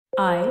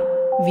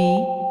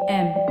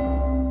IVM.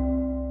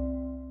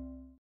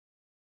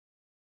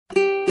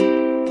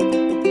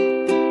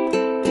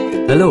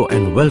 Hello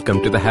and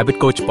welcome to the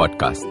Habit Coach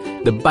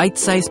Podcast, the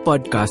bite-sized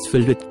podcast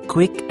filled with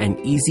quick and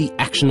easy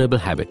actionable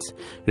habits.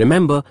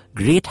 Remember,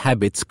 great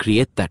habits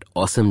create that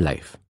awesome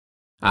life.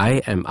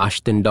 I am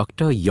Ashton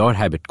Doctor, your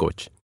habit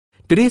coach.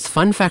 Today's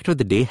fun fact of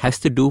the day has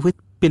to do with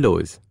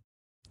pillows.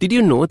 Did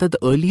you know that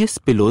the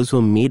earliest pillows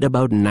were made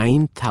about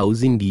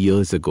 9,000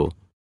 years ago?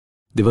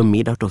 They were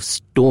made out of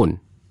stone.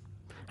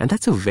 And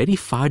that's a very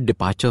far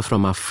departure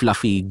from our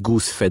fluffy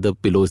goose feather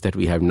pillows that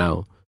we have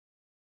now.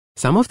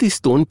 Some of these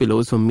stone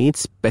pillows were made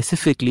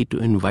specifically to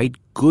invite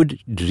good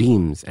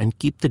dreams and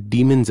keep the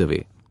demons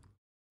away.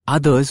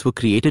 Others were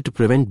created to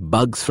prevent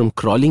bugs from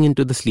crawling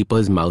into the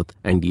sleeper's mouth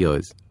and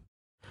ears.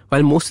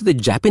 While most of the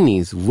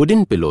Japanese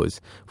wooden pillows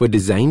were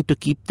designed to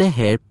keep the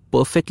hair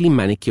perfectly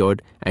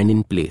manicured and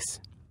in place.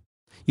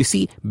 You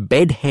see,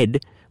 bed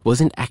head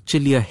wasn't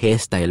actually a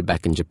hairstyle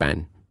back in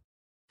Japan.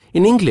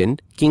 In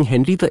England, King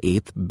Henry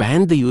VIII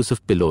banned the use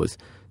of pillows,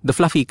 the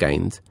fluffy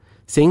kinds,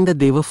 saying that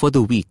they were for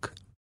the weak.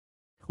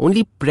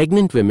 Only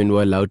pregnant women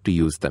were allowed to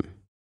use them.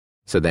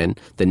 So then,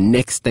 the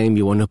next time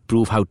you want to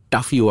prove how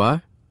tough you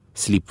are,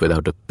 sleep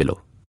without a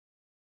pillow.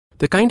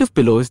 The kind of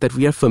pillows that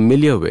we are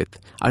familiar with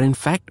are in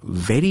fact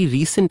very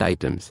recent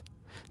items.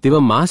 They were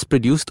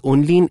mass-produced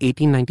only in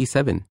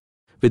 1897,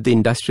 with the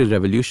Industrial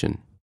Revolution.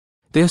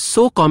 They are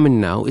so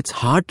common now, it's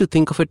hard to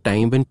think of a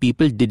time when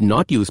people did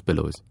not use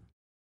pillows.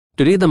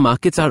 Today, the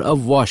markets are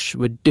awash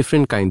with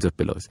different kinds of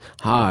pillows.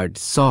 Hard,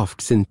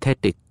 soft,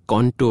 synthetic,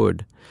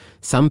 contoured.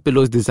 Some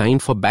pillows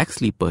designed for back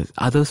sleepers,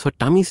 others for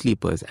tummy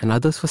sleepers, and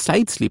others for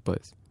side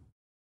sleepers.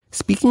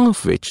 Speaking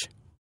of which,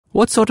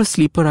 what sort of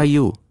sleeper are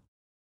you?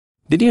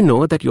 Did you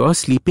know that your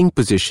sleeping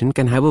position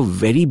can have a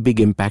very big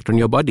impact on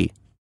your body?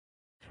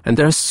 And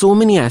there are so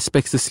many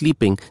aspects of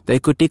sleeping that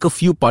it could take a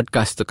few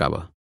podcasts to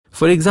cover.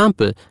 For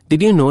example,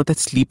 did you know that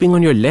sleeping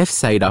on your left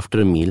side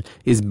after a meal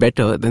is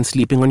better than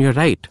sleeping on your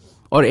right,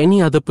 or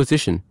any other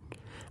position?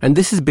 And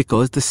this is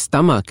because the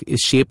stomach is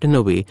shaped in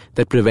a way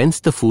that prevents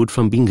the food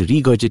from being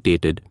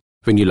regurgitated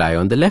when you lie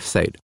on the left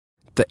side.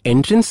 The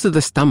entrance to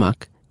the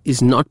stomach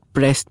is not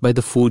pressed by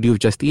the food you've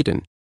just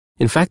eaten.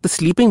 In fact, the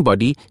sleeping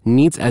body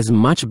needs as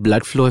much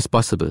blood flow as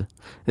possible,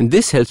 and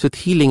this helps with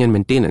healing and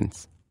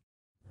maintenance.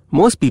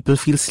 Most people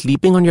feel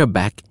sleeping on your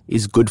back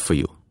is good for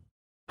you.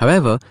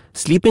 However,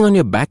 sleeping on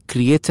your back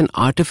creates an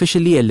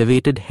artificially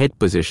elevated head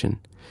position,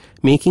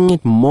 making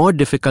it more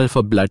difficult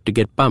for blood to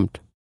get pumped.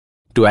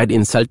 To add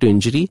insult to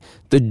injury,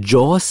 the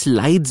jaw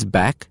slides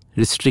back,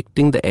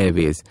 restricting the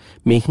airways,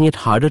 making it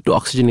harder to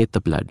oxygenate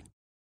the blood.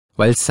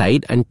 While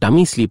side and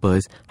tummy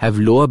sleepers have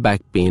lower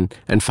back pain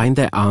and find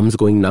their arms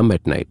going numb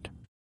at night.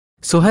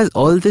 So has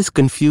all this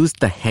confused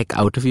the heck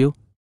out of you?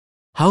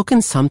 How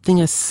can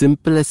something as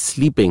simple as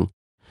sleeping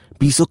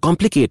be so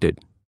complicated?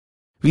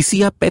 We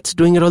see our pets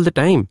doing it all the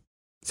time.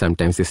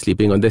 Sometimes they're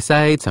sleeping on their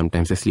side,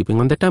 sometimes they're sleeping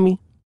on their tummy.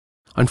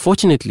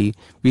 Unfortunately,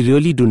 we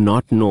really do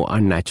not know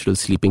our natural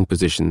sleeping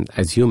position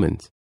as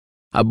humans.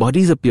 Our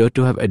bodies appear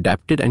to have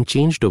adapted and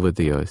changed over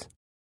the years.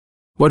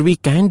 What we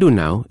can do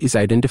now is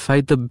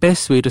identify the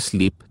best way to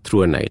sleep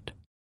through a night.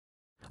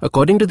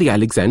 According to the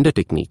Alexander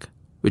technique,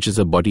 which is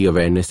a body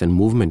awareness and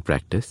movement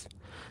practice,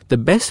 the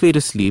best way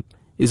to sleep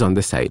is on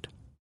the side.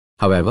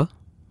 However,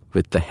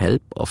 with the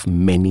help of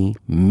many,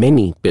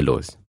 many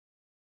pillows.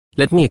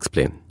 Let me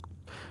explain.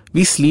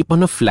 We sleep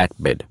on a flat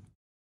bed.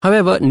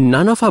 However,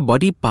 none of our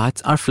body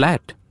parts are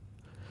flat.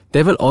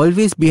 There will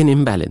always be an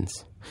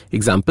imbalance.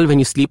 Example, when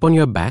you sleep on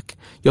your back,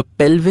 your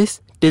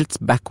pelvis tilts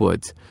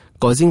backwards,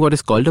 causing what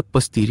is called a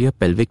posterior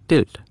pelvic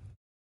tilt.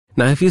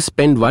 Now, if you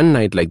spend one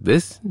night like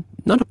this,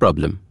 not a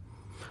problem.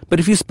 But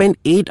if you spend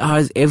 8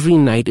 hours every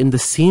night in the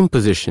same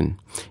position,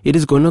 it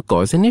is going to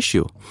cause an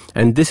issue.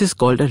 And this is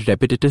called a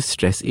repetitive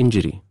stress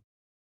injury.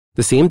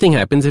 The same thing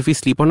happens if we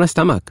sleep on our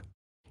stomach.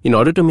 In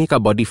order to make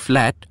our body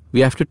flat, we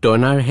have to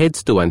turn our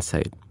heads to one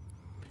side.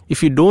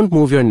 If you don't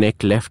move your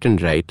neck left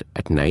and right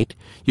at night,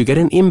 you get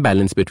an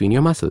imbalance between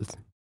your muscles.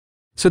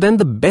 So then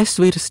the best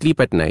way to sleep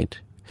at night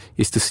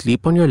is to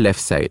sleep on your left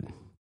side.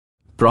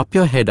 Prop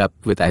your head up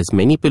with as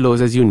many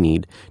pillows as you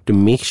need to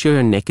make sure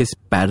your neck is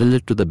parallel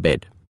to the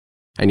bed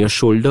and your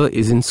shoulder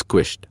isn't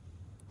squished.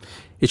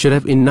 It should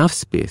have enough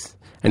space,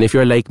 and if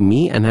you're like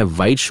me and have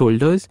wide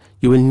shoulders,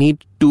 you will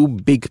need 2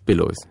 big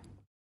pillows.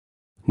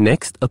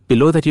 Next, a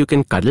pillow that you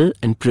can cuddle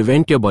and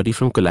prevent your body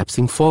from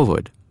collapsing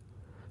forward.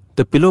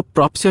 The pillow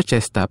props your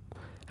chest up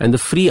and the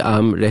free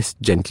arm rests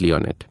gently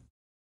on it.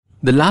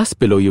 The last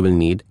pillow you will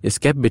need is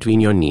kept between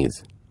your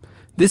knees.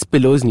 This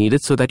pillow is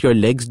needed so that your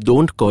legs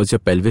don't cause your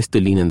pelvis to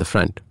lean in the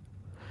front.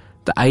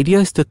 The idea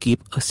is to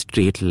keep a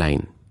straight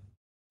line.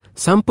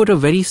 Some put a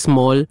very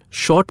small,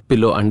 short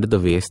pillow under the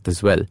waist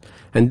as well,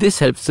 and this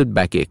helps with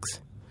backaches.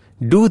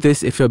 Do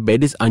this if your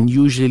bed is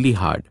unusually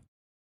hard.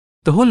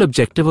 The whole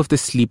objective of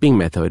this sleeping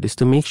method is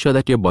to make sure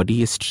that your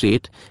body is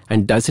straight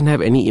and doesn't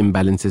have any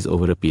imbalances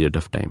over a period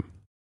of time.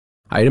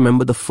 I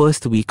remember the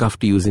first week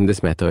after using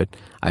this method,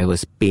 I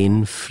was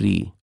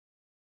pain-free.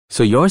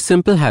 So your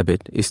simple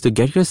habit is to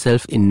get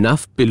yourself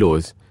enough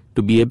pillows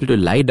to be able to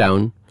lie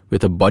down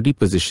with a body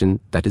position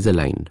that is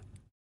aligned.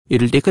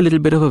 It'll take a little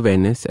bit of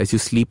awareness as you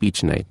sleep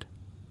each night.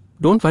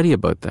 Don't worry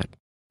about that.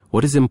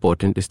 What is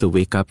important is to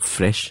wake up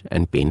fresh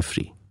and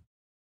pain-free.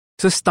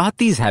 So start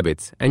these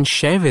habits and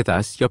share with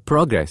us your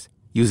progress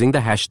using the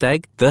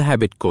hashtag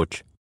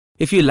 #TheHabitCoach.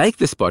 If you like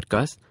this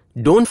podcast,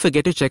 don't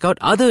forget to check out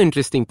other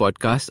interesting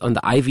podcasts on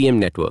the IVM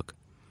network.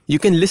 You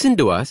can listen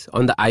to us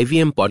on the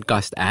IVM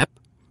Podcast app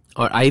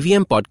or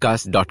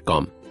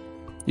ivmpodcast.com.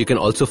 You can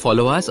also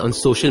follow us on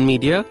social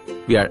media.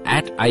 We are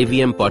at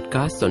IVM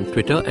Podcasts on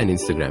Twitter and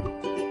Instagram.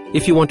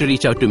 If you want to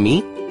reach out to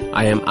me,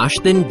 I am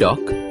Ashdin Doc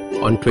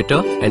on Twitter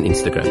and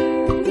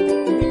Instagram.